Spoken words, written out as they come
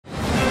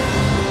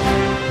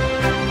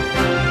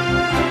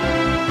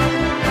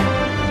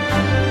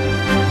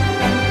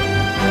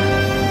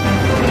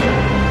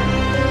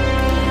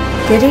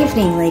Good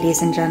evening,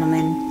 ladies and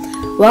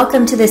gentlemen.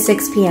 Welcome to the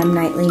 6 p.m.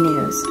 Nightly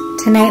News.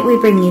 Tonight we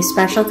bring you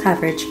special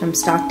coverage from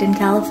Stockton,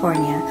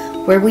 California,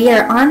 where we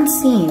are on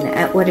scene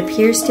at what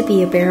appears to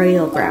be a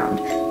burial ground,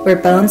 where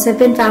bones have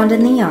been found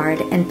in the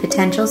yard and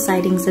potential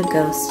sightings of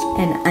ghosts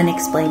and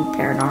unexplained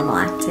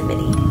paranormal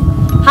activity.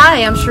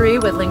 Hi, I'm Cherie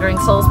with Lingering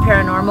Souls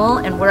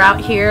Paranormal, and we're out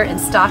here in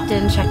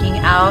Stockton checking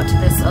out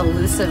this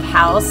elusive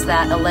house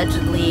that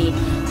allegedly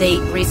they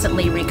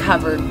recently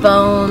recovered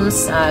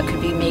bones.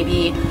 Could be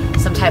maybe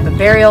some type of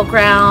burial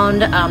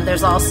ground.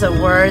 There's also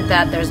word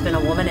that there's been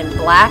a woman in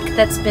black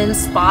that's been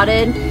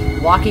spotted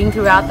walking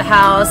throughout the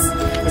house.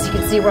 As you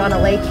can see, we're on a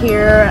lake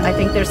here. I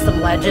think there's some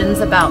legends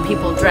about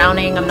people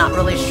drowning. I'm not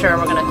really sure.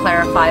 We're going to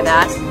clarify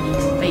that.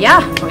 But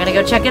yeah, we're going to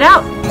go check it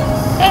out.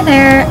 Hey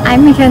there,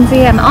 I'm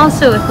Mackenzie. I'm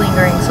also with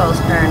Lingering Souls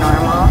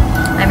Paranormal.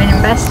 I'm an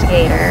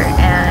investigator,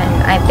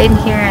 and I've been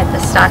here at the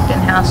Stockton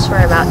house for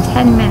about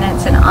 10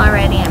 minutes, and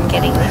already I'm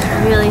getting these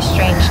really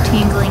strange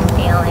tingling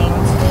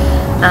feelings.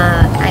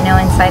 I know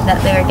inside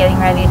that they were getting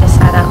ready to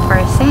set up for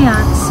a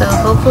seance, so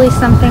hopefully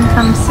something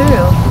comes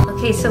through.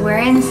 Okay, so we're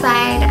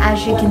inside.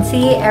 As you can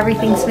see,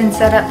 everything's been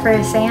set up for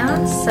a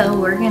seance, so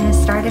we're going to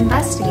start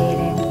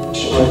investigating.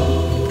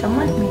 Come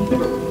with me.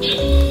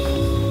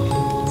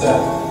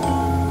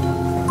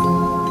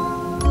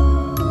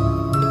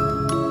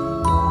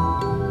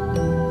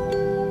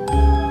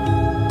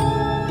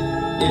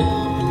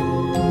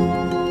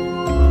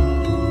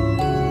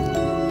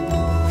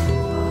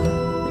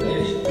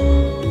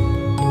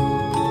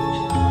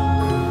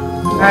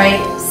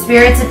 Alright,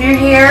 spirits, if you're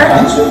here,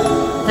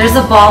 there's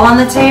a ball on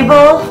the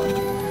table,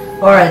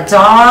 or a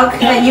dog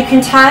that you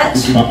can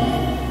touch.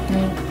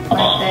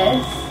 Like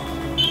this.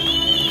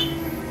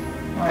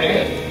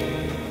 Alright.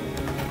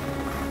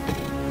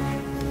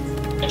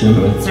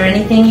 Is there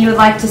anything you would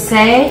like to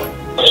say?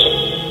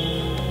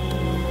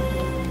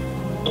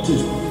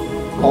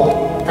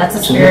 That's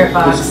a spirit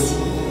box.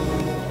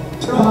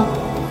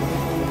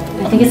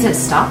 I think it says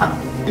stop.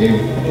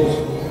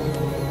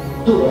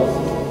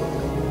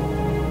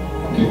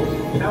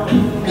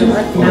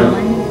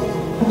 Alan.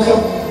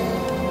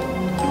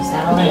 Is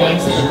that all the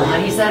names of the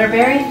bodies that are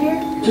buried here?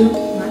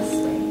 Must be.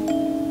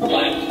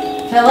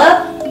 Philip?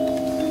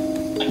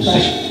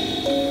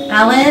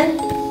 Alan?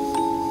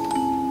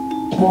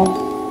 Mark?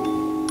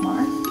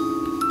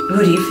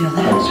 Ooh, do you feel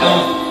that?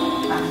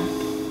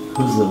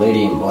 Who's the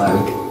lady in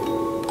black?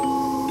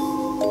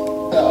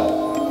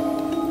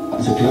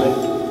 Is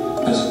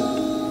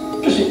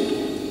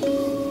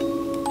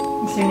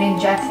your name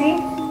Jesse?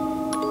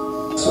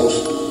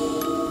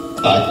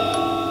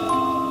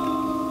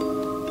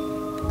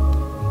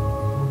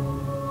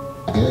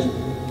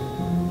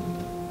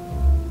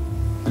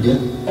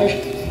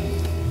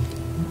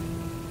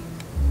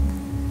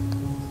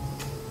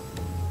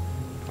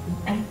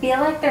 I feel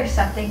like there's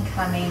something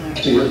coming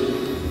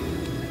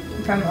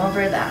from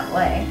over that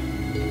way.